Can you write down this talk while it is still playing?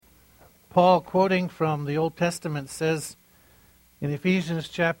Paul, quoting from the Old Testament, says in Ephesians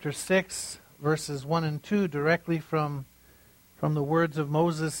chapter 6, verses 1 and 2, directly from the words of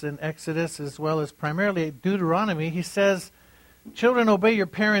Moses in Exodus, as well as primarily Deuteronomy, he says, "Children, obey your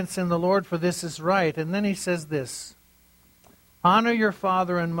parents in the Lord, for this is right." And then he says this, "Honor your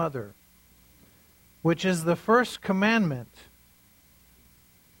father and mother, which is the first commandment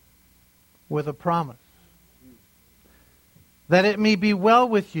with a promise, that it may be well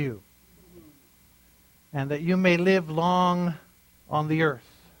with you, and that you may live long on the earth."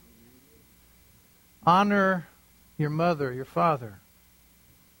 Honor your mother, your father.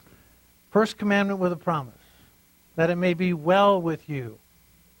 First commandment with a promise, that it may be well with you.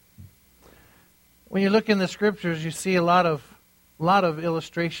 When you look in the scriptures, you see a lot of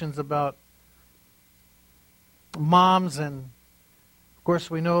illustrations about moms, and of course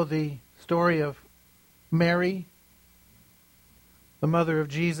we know the story of Mary, the mother of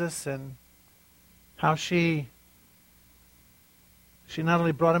Jesus, and how she not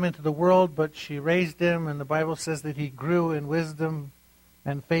only brought him into the world, but she raised him, and the Bible says that he grew in wisdom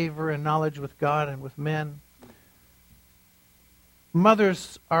and favor and knowledge with God and with men.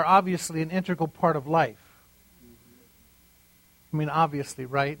 Mothers are obviously an integral part of life. I mean, obviously,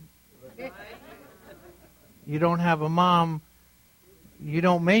 right? You don't have a mom, you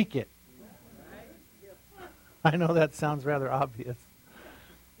don't make it. I know that sounds rather obvious.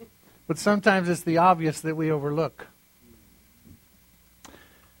 But sometimes it's the obvious that we overlook.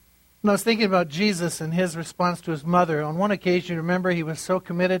 And I was thinking about Jesus and his response to his mother. On one occasion, remember, he was so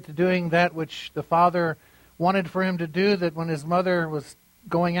committed to doing that which the Father wanted for him to do, that when his mother was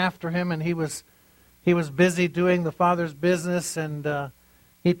going after him and he was busy doing the Father's business, and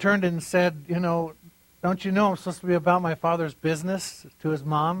he turned and said, "Don't you know I'm supposed to be about my Father's business?" to his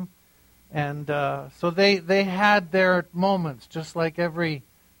mom. And so they had their moments, just like every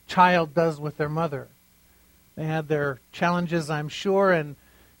child does with their mother. They had their challenges, I'm sure, and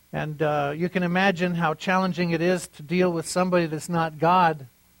you can imagine how challenging it is to deal with somebody that's not God,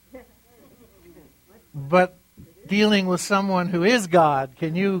 but dealing with someone who is God.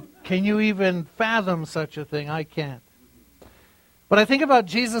 Can you even fathom such a thing? I can't. But I think about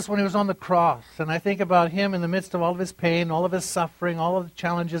Jesus when he was on the cross, and I think about him in the midst of all of his pain, all of his suffering, all of the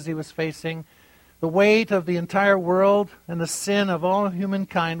challenges he was facing. The weight of the entire world and the sin of all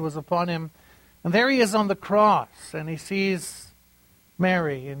humankind was upon him. And there he is on the cross, and he sees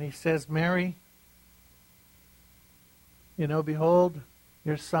Mary, and he says, "Mary, behold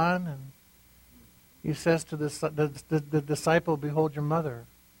your son." And he says to the disciple, "Behold your mother."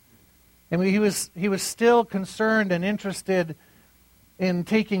 And he was still concerned and interested in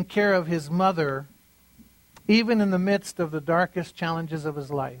taking care of his mother, even in the midst of the darkest challenges of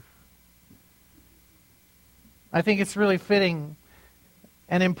his life. I think it's really fitting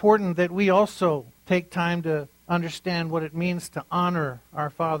and important that we also take time to understand what it means to honor our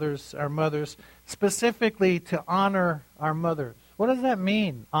fathers, our mothers, specifically to honor our mothers. What does that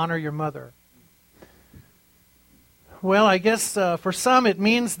mean, honor your mother? Well, I guess for some it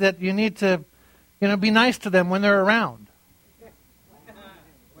means that you need to, be nice to them when they're around.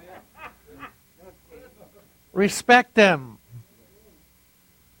 Respect them.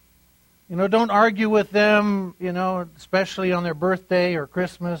 Don't argue with them, especially on their birthday or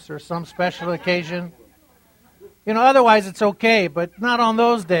Christmas or some special occasion. Otherwise it's okay, but not on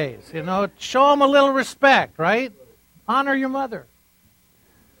those days. Show them a little respect, right? Honor your mother.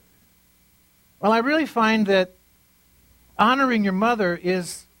 Well, I really find that honoring your mother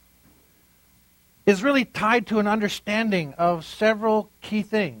is really tied to an understanding of several key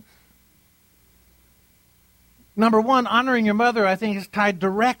things. Number one, honoring your mother, I think, is tied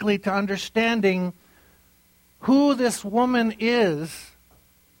directly to understanding who this woman is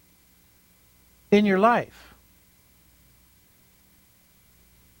in your life.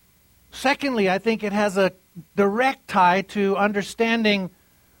 Secondly, I think it has a direct tie to understanding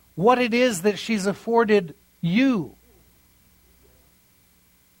what it is that she's afforded you.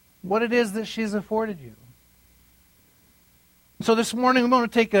 What it is that she's afforded you. So this morning, we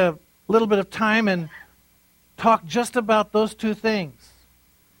want to take a little bit of time and talk just about those two things.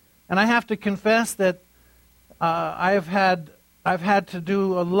 And I have to confess that I've had to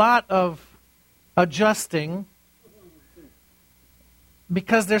do a lot of adjusting,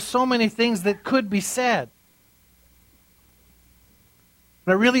 because there's so many things that could be said.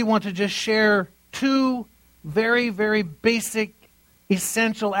 But I really want to just share two very, very basic,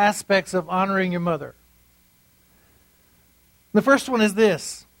 essential aspects of honoring your mother. The first one is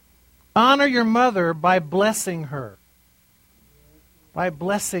this: honor your mother by blessing her. By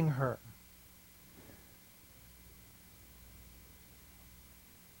blessing her.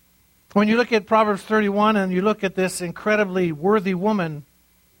 When you look at Proverbs 31 and you look at this incredibly worthy woman,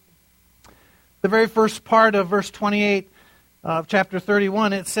 the very first part of verse 28 of chapter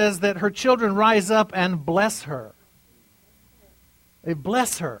 31, it says that her children rise up and bless her. They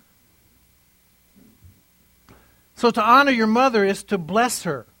bless her. So to honor your mother is to bless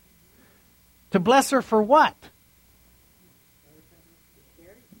her. To bless her for what?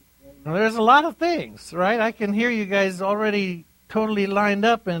 Well, there's a lot of things, right? I can hear you guys already totally lined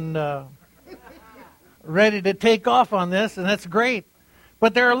up and ready to take off on this, and that's great.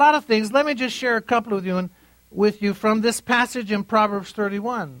 But there are a lot of things. Let me just share a couple with you from this passage in Proverbs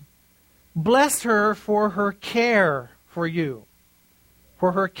 31. Bless her for her care for you.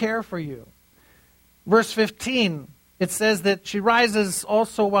 For her care for you. Verse 15, it says that she rises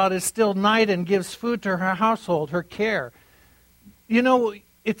also while it is still night and gives food to her household, her care. You know,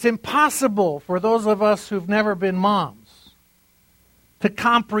 it's impossible for those of us who've never been moms to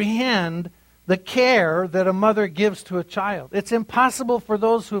comprehend the care that a mother gives to a child. It's impossible for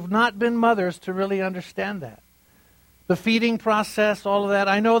those who've not been mothers to really understand that. The feeding process, all of that.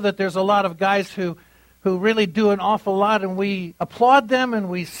 I know that there's a lot of guys who really do an awful lot, and we applaud them and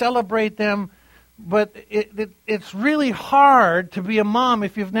we celebrate them, but it's really hard to be a mom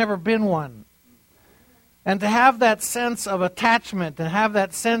if you've never been one. And to have that sense of attachment and have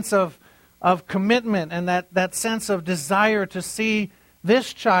that sense of commitment and that sense of desire to see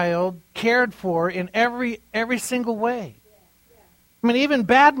this child cared for in every single way. I mean, even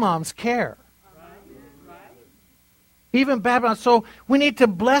bad moms care. Even bad moms. So we need to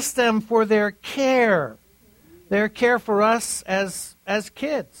bless them for their care for us as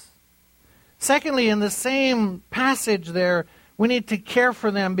kids. Secondly, in the same passage there, we need to care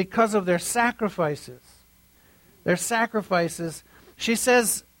for them because of their sacrifices. Their sacrifices. She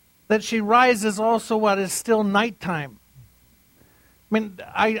says that she rises also while it is still nighttime. I mean,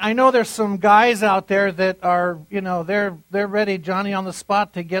 I know there's some guys out there that are, they're ready, Johnny on the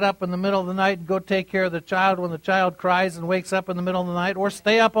spot, to get up in the middle of the night and go take care of the child when the child cries and wakes up in the middle of the night, or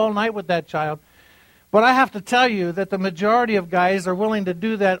stay up all night with that child. But I have to tell you that the majority of guys are willing to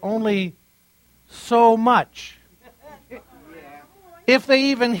do that only so much. If they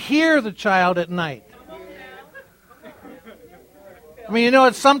even hear the child at night. I mean,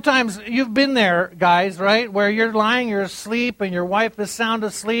 it's sometimes, you've been there, guys, right? Where you're lying, you're asleep, and your wife is sound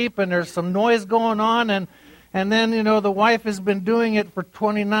asleep, and there's some noise going on, and then, the wife has been doing it for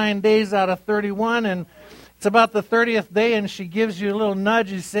 29 days out of 31, and it's about the 30th day, and she gives you a little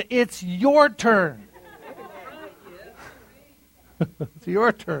nudge, and she says, it's your turn. It's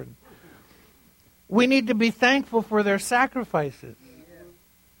your turn. We need to be thankful for their sacrifices.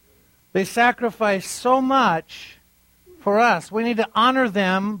 They sacrifice so much for us. We need to honor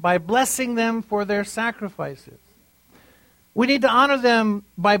them by blessing them for their sacrifices. We need to honor them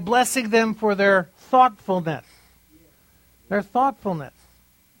by blessing them for their thoughtfulness. Their thoughtfulness.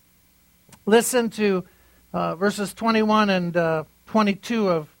 Listen to verses 21 and 22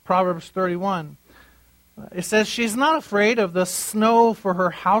 of Proverbs 31. It says, she's not afraid of the snow for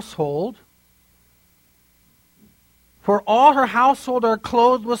her household, for all her household are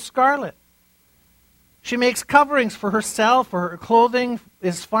clothed with scarlet. She makes coverings for herself, for her clothing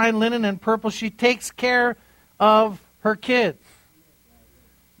is fine linen and purple. She takes care of her kids.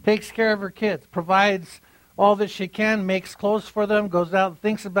 Takes care of her kids. Provides all that she can, makes clothes for them, goes out and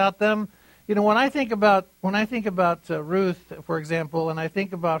thinks about them. When I think about Ruth, for example, and I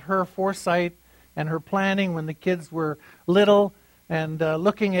think about her foresight and her planning when the kids were little, and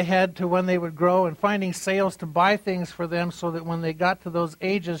looking ahead to when they would grow and finding sales to buy things for them so that when they got to those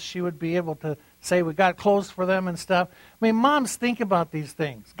ages, she would be able to say, we got clothes for them and stuff. I mean, moms think about these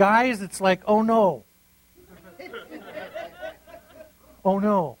things. Guys, it's like, oh no. Oh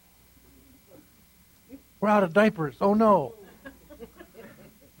no. We're out of diapers. Oh no.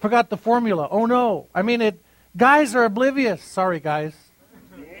 Forgot the formula. Oh no. I mean, guys are oblivious. Sorry, guys.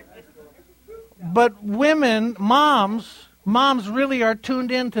 But women, moms really are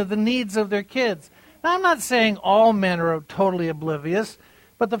tuned into the needs of their kids. Now, I'm not saying all men are totally oblivious,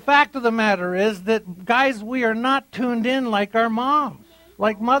 but the fact of the matter is that, guys, we are not tuned in like our moms,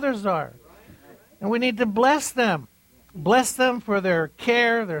 like mothers are. And we need to bless them. Bless them for their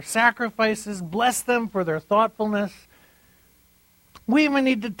care, their sacrifices. Bless them for their thoughtfulness. We even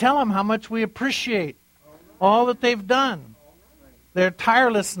need to tell them how much we appreciate all that they've done. Their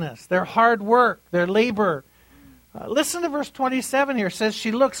tirelessness, their hard work, their labor. Listen to verse 27 here. It says,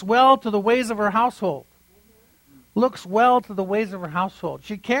 she looks well to the ways of her household. Looks well to the ways of her household.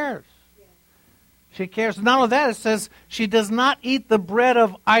 She cares. She cares. Not only that, it says, she does not eat the bread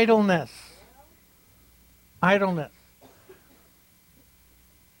of idleness. Idleness.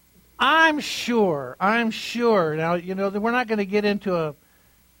 I'm sure. Now, we're not going to get into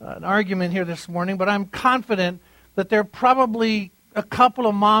an argument here this morning, but I'm confident that there are probably a couple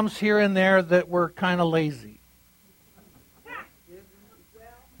of moms here and there that were kind of lazy.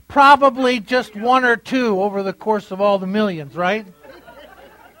 Probably just one or two over the course of all the millions, right?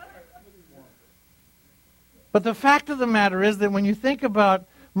 But the fact of the matter is that when you think about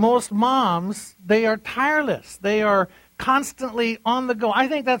most moms, they are tireless. They are constantly on the go. I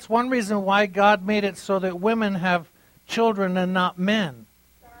think that's one reason why God made it so that women have children and not men.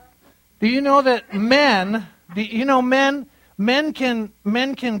 Do you know that men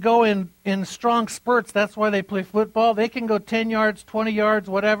can go in strong spurts. That's why they play football. They can go 10 yards, 20 yards,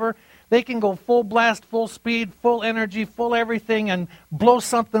 whatever. They can go full blast, full speed, full energy, full everything, and blow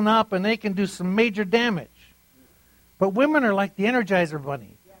something up, and they can do some major damage. But women are like the Energizer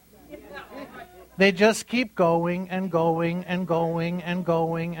Bunny. They just keep going and going and going and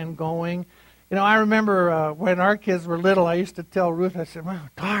going and going. I remember when our kids were little, I used to tell Ruth, I said, "I'm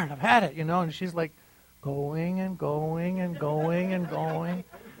tired, I've had it," and she's like, going and going and going and going.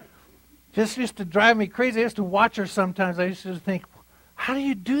 Just used to drive me crazy. I used to watch her sometimes. I used to think, how do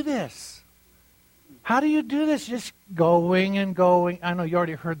you do this? How do you do this? Just going and going. I know you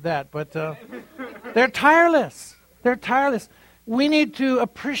already heard that, but they're tireless. They're tireless. We need to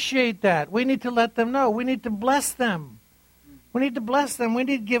appreciate that. We need to let them know. We need to bless them. We need to bless them. We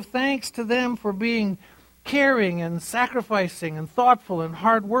need to give thanks to them for being caring and sacrificing and thoughtful and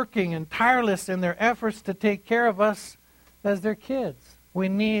hardworking and tireless in their efforts to take care of us as their kids. We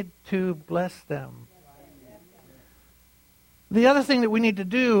need to bless them. The other thing that we need to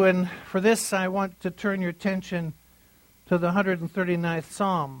do, and for this I want to turn your attention to the 139th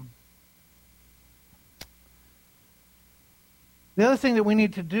Psalm. The other thing that we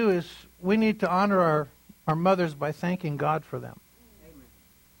need to do is we need to honor our mothers by thanking God for them.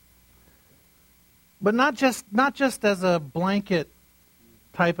 But not just as a blanket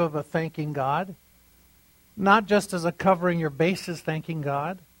type of a thanking God. Not just as a covering your bases thanking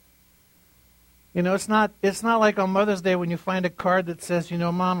God. It's not like on Mother's Day when you find a card that says,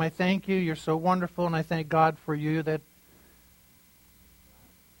 "Mom, I thank you, you're so wonderful, and I thank God for you." That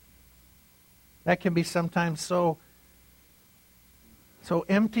can be sometimes so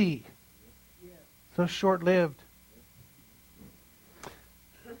empty, so short-lived.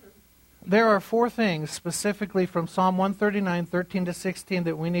 There are 4 things specifically from Psalm 139, 13 to 16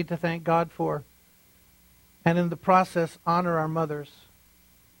 that we need to thank God for. And in the process, honor our mothers.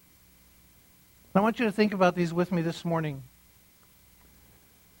 I want you to think about these with me this morning.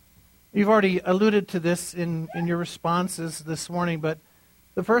 You've already alluded to this in your responses this morning, but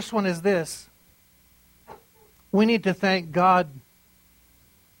the first one is this. We need to thank God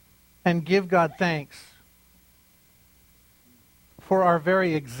and give God thanks for our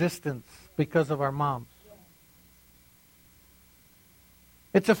very existence because of our moms.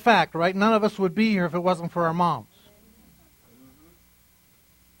 It's a fact, right? None of us would be here if it wasn't for our moms.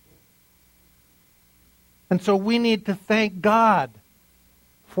 And so we need to thank God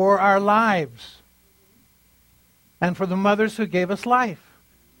for our lives and for the mothers who gave us life.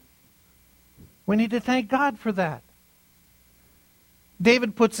 We need to thank God for that.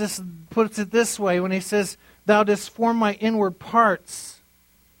 David puts it this way when he says, "Thou didst form my inward parts.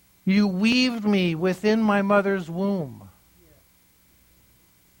 You weaved me within my mother's womb."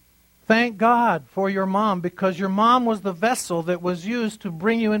 Thank God for your mom, because your mom was the vessel that was used to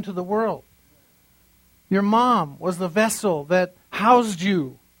bring you into the world. Your mom was the vessel that housed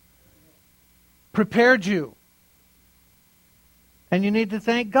you, prepared you. And you need to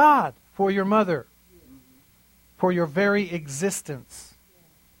thank God for your mother, for your very existence.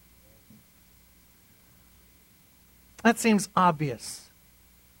 That seems obvious.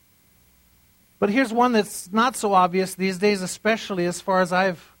 But here's one that's not so obvious these days, especially as far as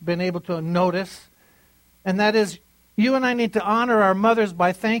I've been able to notice. And that is, you and I need to honor our mothers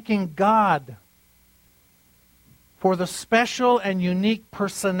by thanking God for the special and unique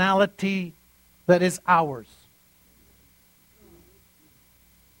personality that is ours.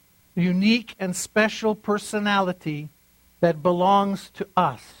 Unique and special personality that belongs to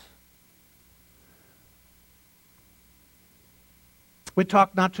us. We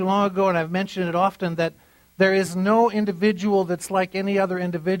talked not too long ago, and I've mentioned it often, that there is no individual that's like any other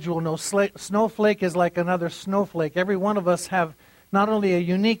individual. No snowflake is like another snowflake. Every one of us have not only a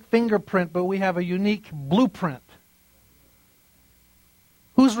unique fingerprint, but we have a unique blueprint.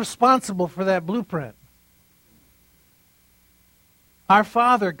 Who's responsible for that blueprint? Our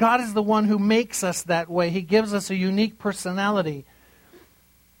Father. God is the one who makes us that way. He gives us a unique personality.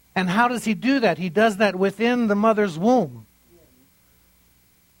 And how does He do that? He does that within the mother's womb.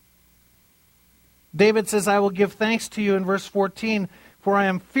 David says, I will give thanks to you in verse 14, for I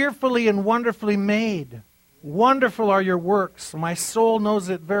am fearfully and wonderfully made. Wonderful are your works. My soul knows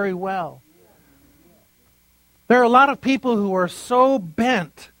it very well. There are a lot of people who are so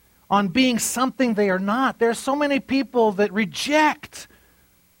bent on being something they are not. There are so many people that reject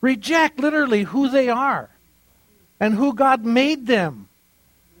literally who they are and who God made them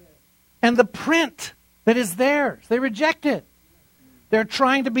and the print that is theirs. They reject it. They're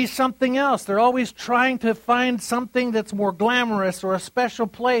trying to be something else. They're always trying to find something that's more glamorous or a special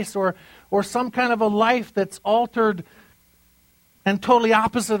place or some kind of a life that's altered and totally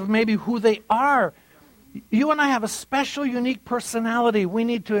opposite of maybe who they are. You and I have a special, unique personality. We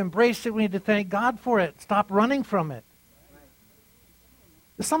need to embrace it. We need to thank God for it. Stop running from it.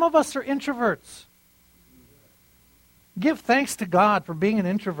 Some of us are introverts. Give thanks to God for being an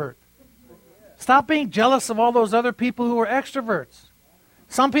introvert. Stop being jealous of all those other people who are extroverts.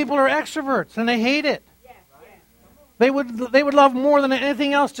 Some people are extroverts and they hate it. They would love more than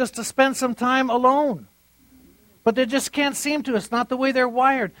anything else just to spend some time alone. But they just can't seem to. It's not the way they're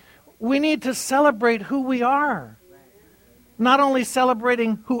wired. We need to celebrate who we are. Not only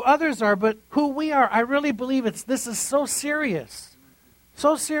celebrating who others are, but who we are. I really believe this is so serious.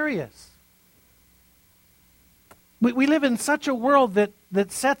 So serious. We live in such a world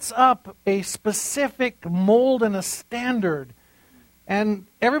that sets up a specific mold and a standard. And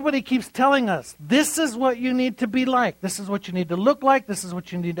everybody keeps telling us, this is what you need to be like. This is what you need to look like. This is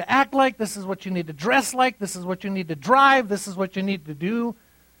what you need to act like. This is what you need to dress like. This is what you need to drive. This is what you need to do.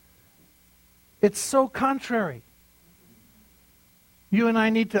 It's so contrary. You and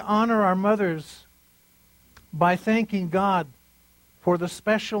I need to honor our mothers by thanking God for the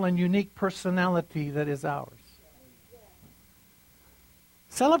special and unique personality that is ours.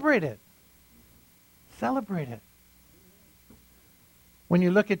 Celebrate it. Celebrate it. When you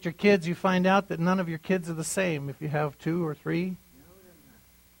look at your kids, you find out that none of your kids are the same if you have 2 or 3.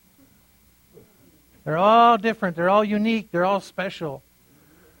 They're all different. They're all unique. They're all special.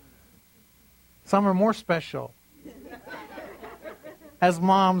 Some are more special, as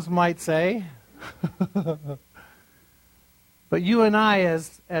moms might say. But you and I,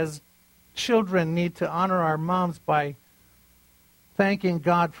 as children, need to honor our moms by thanking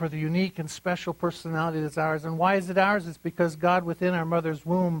God for the unique and special personality that's ours. And why is it ours? It's because God within our mother's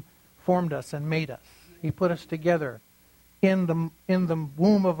womb formed us and made us. He put us together in the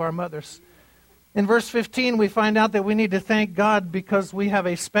womb of our mothers. In verse 15, we find out that we need to thank God because we have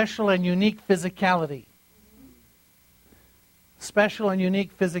a special and unique physicality. Special and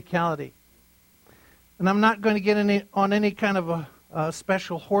unique physicality. And I'm not going to get on any kind of a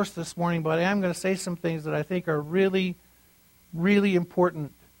special horse this morning, but I am going to say some things that I think are really, really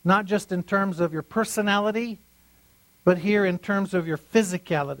important. Not just in terms of your personality, but here in terms of your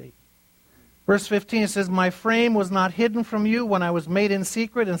physicality. Verse 15 says, my frame was not hidden from you when I was made in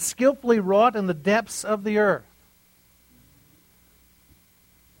secret and skillfully wrought in the depths of the earth.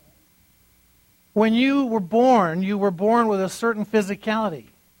 When you were born with a certain physicality.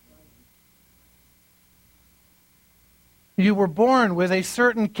 You were born with a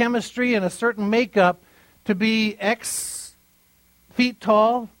certain chemistry and a certain makeup to be X feet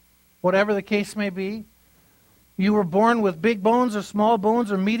tall, whatever the case may be. You were born with big bones or small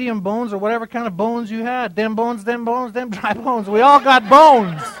bones or medium bones or whatever kind of bones you had. Them bones, them dry bones. We all got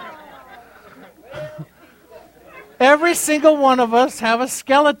bones. Every single one of us have a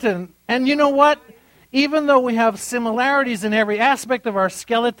skeleton. And you know what? Even though we have similarities in every aspect of our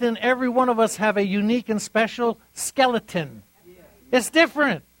skeleton, every one of us have a unique and special skeleton. It's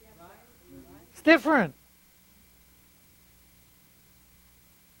different. It's different.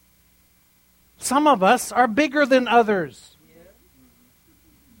 Some of us are bigger than others.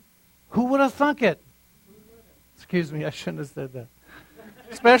 Who would have thunk it? Excuse me, I shouldn't have said that.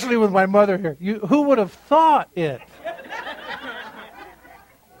 Especially with my mother here. Who would have thought it?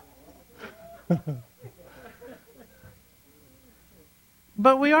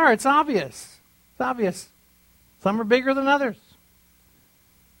 But we are. It's obvious. It's obvious. Some are bigger than others.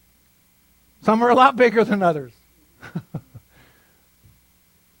 Some are a lot bigger than others.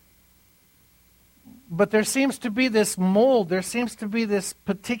 But there seems to be this mold. There seems to be this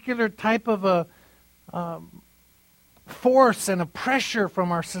particular type of a force and a pressure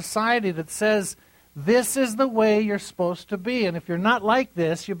from our society that says, this is the way you're supposed to be. And if you're not like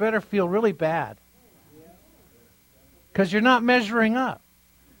this, you better feel really bad. Because you're not measuring up.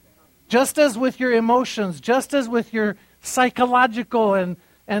 Just as with your emotions, just as with your psychological and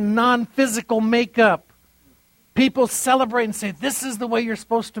non-physical makeup, people celebrate and say, this is the way you're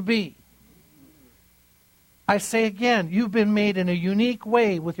supposed to be. I say again, you've been made in a unique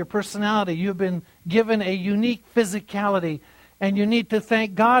way with your personality. You've been given a unique physicality, and you need to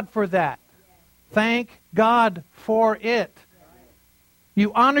thank God for that. Thank God for it.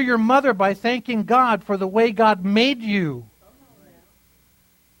 You honor your mother by thanking God for the way God made you.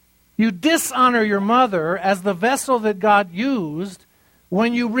 You dishonor your mother as the vessel that God used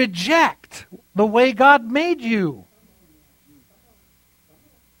when you reject the way God made you.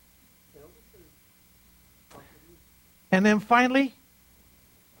 And then finally,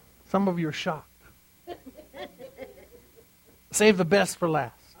 some of you are shocked. Save the best for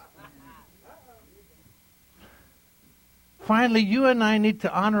last. Finally, you and I need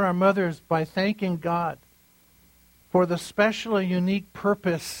to honor our mothers by thanking God for the special and unique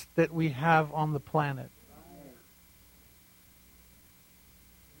purpose that we have on the planet.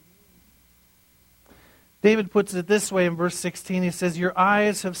 David puts it this way in verse 16. He says, "Your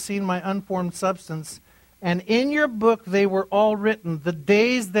eyes have seen my unformed substance, and in your book they were all written, the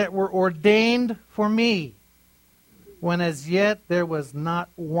days that were ordained for me, when as yet there was not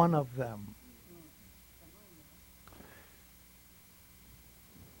one of them."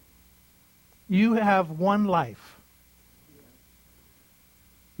 You have one life.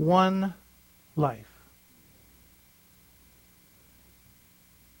 One life.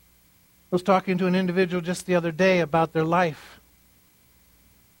 I was talking to an individual just the other day about their life.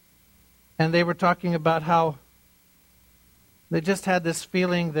 And they were talking about how they just had this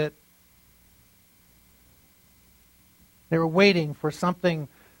feeling that they were waiting for something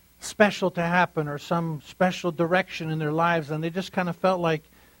special to happen or some special direction in their lives. And they just kind of felt like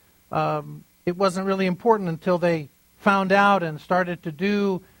it wasn't really important until they found out and started to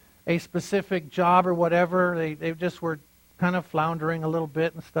do a specific job or whatever. They just were kind of floundering a little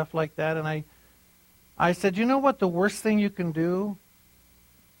bit and stuff like that. And I said, you know what the worst thing you can do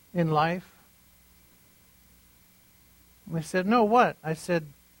in life? And they said, no, what? I said,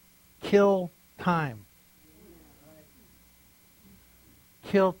 kill time.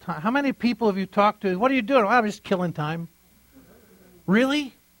 Kill time. How many people have you talked to? What are you doing? Oh, I'm just killing time.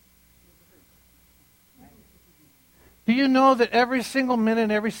 Really? Do you know that every single minute,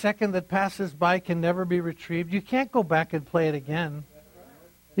 every second that passes by can never be retrieved? You can't go back and play it again.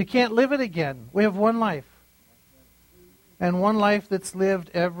 You can't live it again. We have one life. And one life that's lived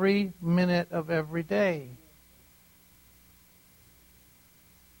every minute of every day.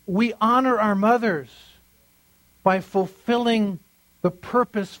 We honor our mothers by fulfilling the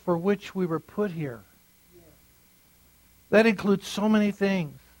purpose for which we were put here. That includes so many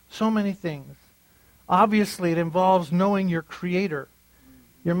things. So many things. Obviously, it involves knowing your Creator.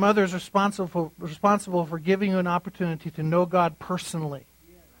 Your mother is responsible for giving you an opportunity to know God personally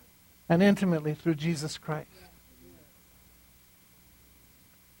and intimately through Jesus Christ.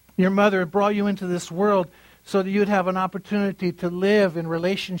 Your mother brought you into this world so that you'd have an opportunity to live in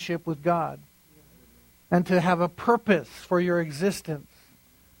relationship with God and to have a purpose for your existence,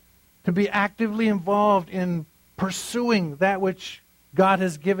 to be actively involved in pursuing that which God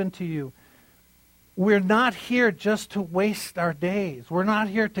has given to you. We're not here just to waste our days. We're not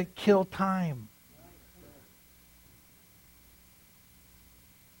here to kill time.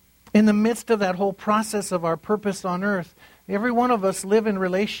 In the midst of that whole process of our purpose on earth, every one of us live in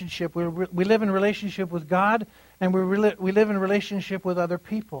relationship. We live in relationship with God, and we live in relationship with other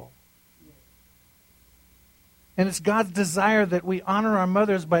people. And it's God's desire that we honor our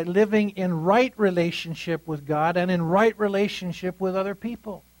mothers by living in right relationship with God and in right relationship with other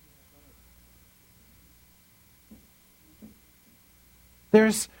people.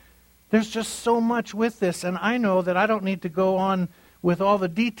 There's just so much with this, and I know that I don't need to go on with all the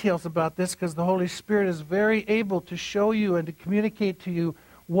details about this because the Holy Spirit is very able to show you and to communicate to you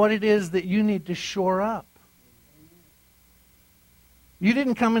what it is that you need to shore up. You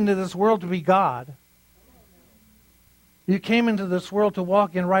didn't come into this world to be God. You came into this world to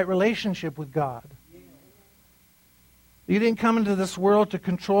walk in right relationship with God. You didn't come into this world to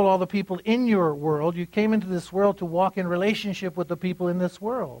control all the people in your world. You came into this world to walk in relationship with the people in this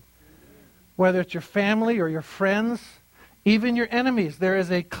world. Whether it's your family or your friends, even your enemies. There is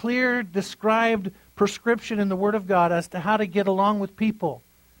a clear, described prescription in the Word of God as to how to get along with people,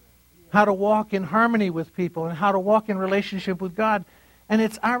 how to walk in harmony with people, and how to walk in relationship with God. And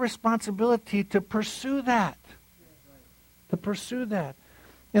it's our responsibility to pursue that. To pursue that.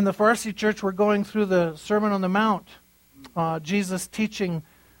 In the Farsi Church, we're going through the Sermon on the Mount. Jesus teaching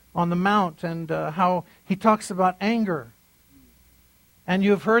on the Mount and how he talks about anger. And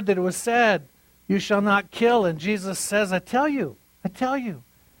you have heard that it was said, you shall not kill. And Jesus says, I tell you,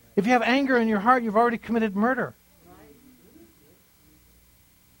 if you have anger in your heart, you've already committed murder.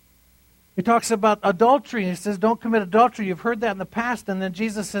 He talks about adultery. He says, don't commit adultery. You've heard that in the past. And then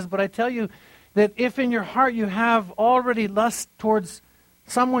Jesus says, but I tell you that if in your heart you have already lust towards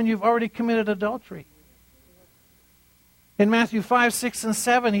someone, you've already committed adultery. In Matthew 5, 6, and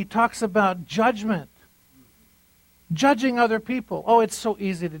 7, he talks about judgment. Judging other people. Oh, it's so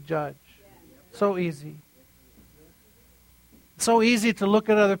easy to judge. So easy. So easy to look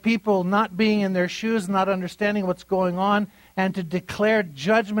at other people, not being in their shoes, not understanding what's going on, and to declare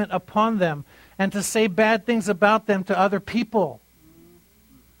judgment upon them, and to say bad things about them to other people.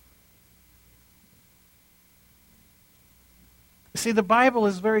 See, the Bible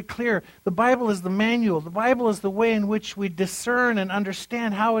is very clear. The Bible is the manual. The Bible is the way in which we discern and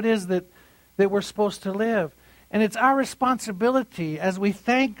understand how it is that we're supposed to live. And it's our responsibility as we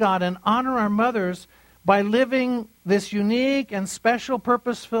thank God and honor our mothers by living this unique and special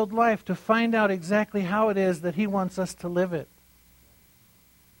purpose-filled life to find out exactly how it is that He wants us to live it.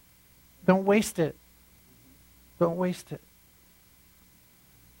 Don't waste it. Don't waste it.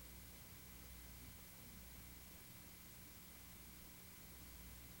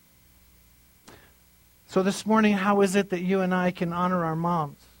 So this morning, how is it that you and I can honor our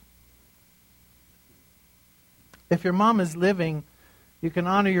moms? If your mom is living, you can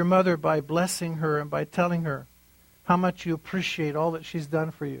honor your mother by blessing her and by telling her how much you appreciate all that she's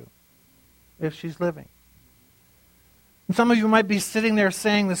done for you, if she's living. And some of you might be sitting there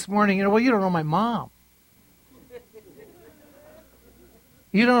saying this morning, well, you don't know my mom.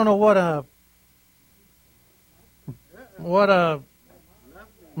 You don't know what a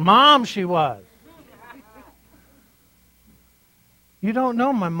mom she was. You don't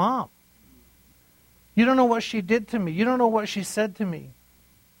know my mom. You don't know what she did to me. You don't know what she said to me.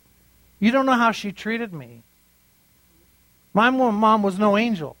 You don't know how she treated me. My mom was no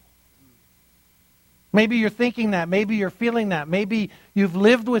angel. Maybe you're thinking that. Maybe you're feeling that. Maybe you've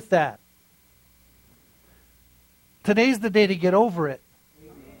lived with that. Today's the day to get over it.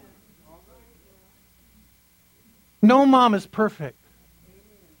 No mom is perfect.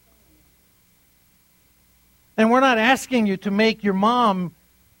 And we're not asking you to make your mom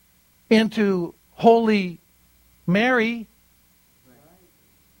into Holy Mary.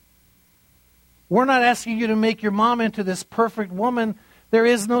 We're not asking you to make your mom into this perfect woman. There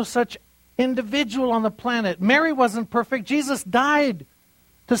is no such individual on the planet. Mary wasn't perfect. Jesus died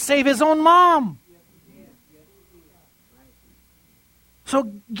to save His own mom.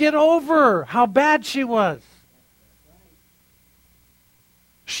 So get over how bad she was.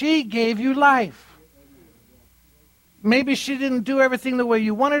 She gave you life. Maybe she didn't do everything the way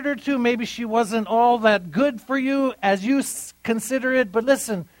you wanted her to. Maybe she wasn't all that good for you as you consider it. But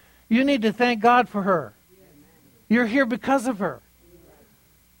listen, you need to thank God for her. You're here because of her.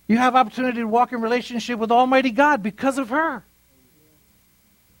 You have opportunity to walk in relationship with Almighty God because of her.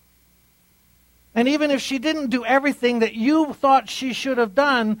 And even if she didn't do everything that you thought she should have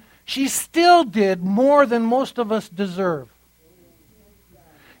done, she still did more than most of us deserve.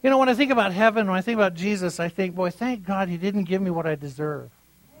 You know, when I think about heaven, when I think about Jesus, I think, boy, thank God He didn't give me what I deserve.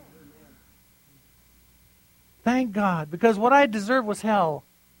 Thank God, because what I deserved was hell.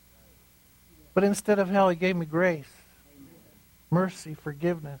 But instead of hell, He gave me grace, mercy,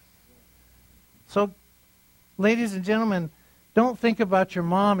 forgiveness. So, ladies and gentlemen, don't think about your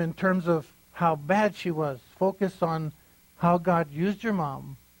mom in terms of how bad she was. Focus on how God used your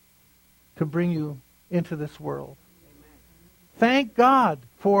mom to bring you into this world. Thank God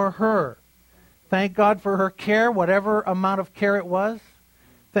for her. Thank God for her care, whatever amount of care it was.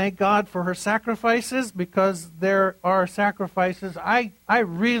 Thank God for her sacrifices, because there are sacrifices. I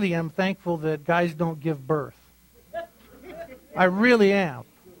really am thankful that guys don't give birth. I really am.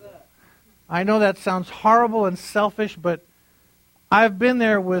 I know that sounds horrible and selfish, but I've been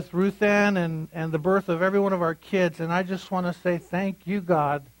there with Ruth Ann and the birth of every one of our kids, and I just want to say thank you,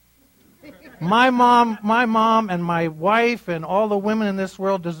 God. My mom and my wife and all the women in this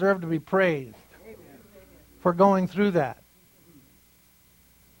world deserve to be praised for going through that.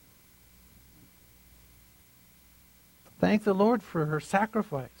 Thank the Lord for her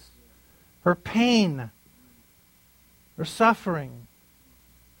sacrifice, her pain, her suffering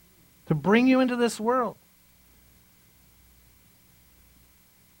to bring you into this world.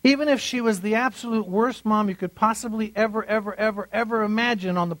 Even if she was the absolute worst mom you could possibly ever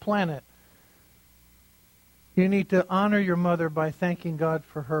imagine on the planet, you need to honor your mother by thanking God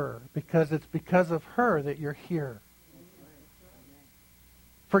for her, because it's because of her that you're here.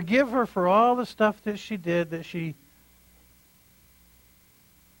 Forgive her for all the stuff that she did, did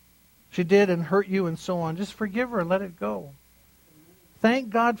and hurt you and so on. Just forgive her and let it go. Thank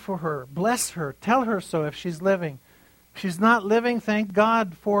God for her. Bless her. Tell her so if she's living. If she's not living, thank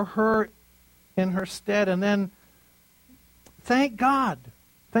God for her in her stead. And then thank God.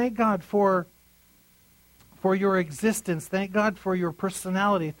 Thank God for your existence. Thank God for your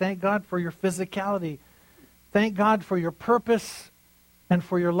personality. Thank God for your physicality. Thank God for your purpose and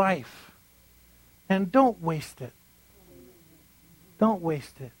for your life. And don't waste it. Don't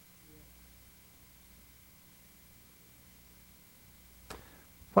waste it.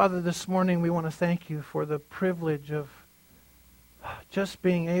 Father, this morning we want to thank you for the privilege of just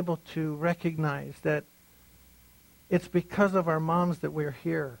being able to recognize that it's because of our moms that we're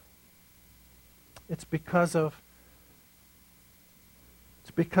here. It's because of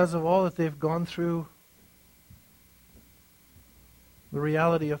all that they've gone through, the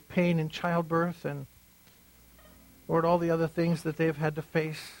reality of pain in childbirth, and Lord, all the other things that they've had to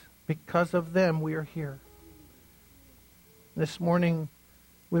face. Because of them, we are here. This morning,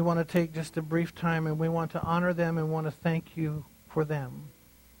 we want to take just a brief time and we want to honor them and want to thank you for them.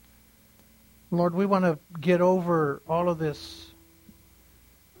 Lord, we want to get over all of this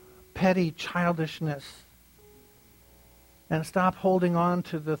petty childishness and stop holding on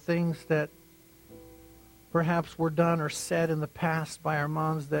to the things that perhaps were done or said in the past by our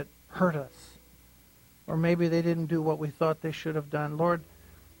moms that hurt us. Or maybe they didn't do what we thought they should have done. Lord,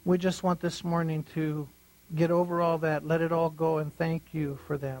 we just want this morning to get over all that, let it all go, and thank you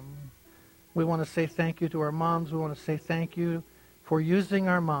for them. We want to say thank you to our moms. We want to say thank you for using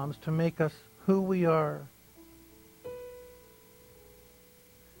our moms to make us who we are.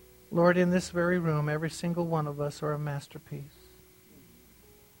 Lord, in this very room, every single one of us are a masterpiece.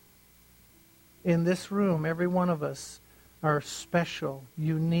 In this room, every one of us are special,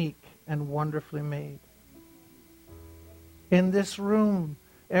 unique, and wonderfully made. In this room,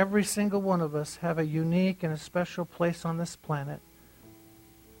 every single one of us have a unique and a special place on this planet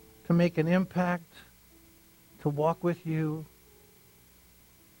to make an impact, to walk with you,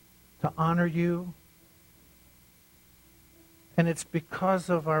 to honor you. And it's because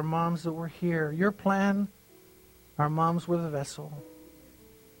of our moms that we're here. Your plan, our moms were the vessel.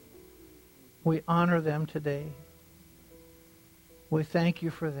 We honor them today. We thank you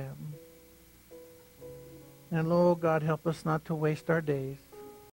for them. And Lord God, help us not to waste our days.